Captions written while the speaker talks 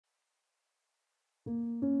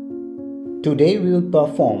Today we will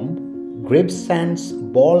perform Gravesand's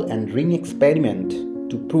ball and ring experiment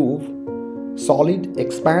to prove solid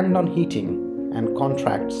expand on heating and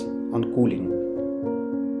contracts on cooling.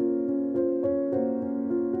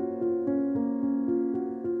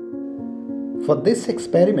 For this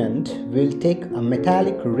experiment, we will take a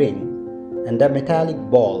metallic ring and a metallic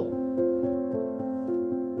ball.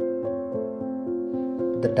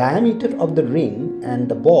 The diameter of the ring and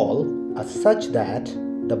the ball are such that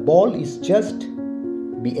the ball is just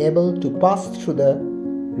be able to pass through the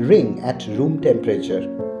ring at room temperature.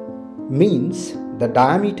 Means the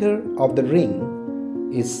diameter of the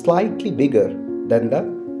ring is slightly bigger than the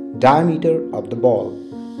diameter of the ball.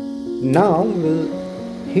 Now we'll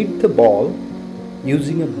hit the ball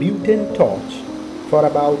using a butane torch for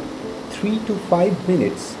about 3 to 5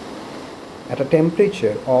 minutes at a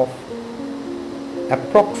temperature of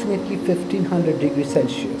approximately 1500 degrees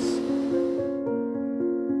Celsius.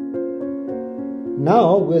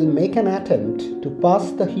 Now we'll make an attempt to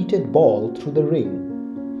pass the heated ball through the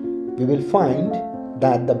ring. We will find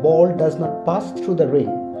that the ball does not pass through the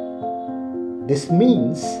ring. This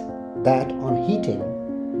means that on heating,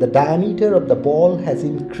 the diameter of the ball has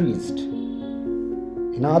increased.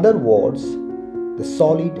 In other words, the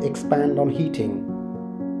solid expand on heating.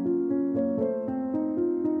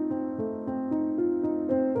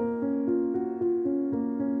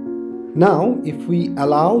 Now, if we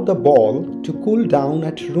allow the ball to cool down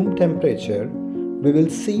at room temperature, we will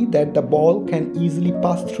see that the ball can easily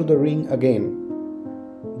pass through the ring again.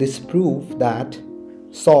 This proves that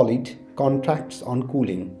solid contracts on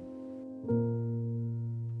cooling.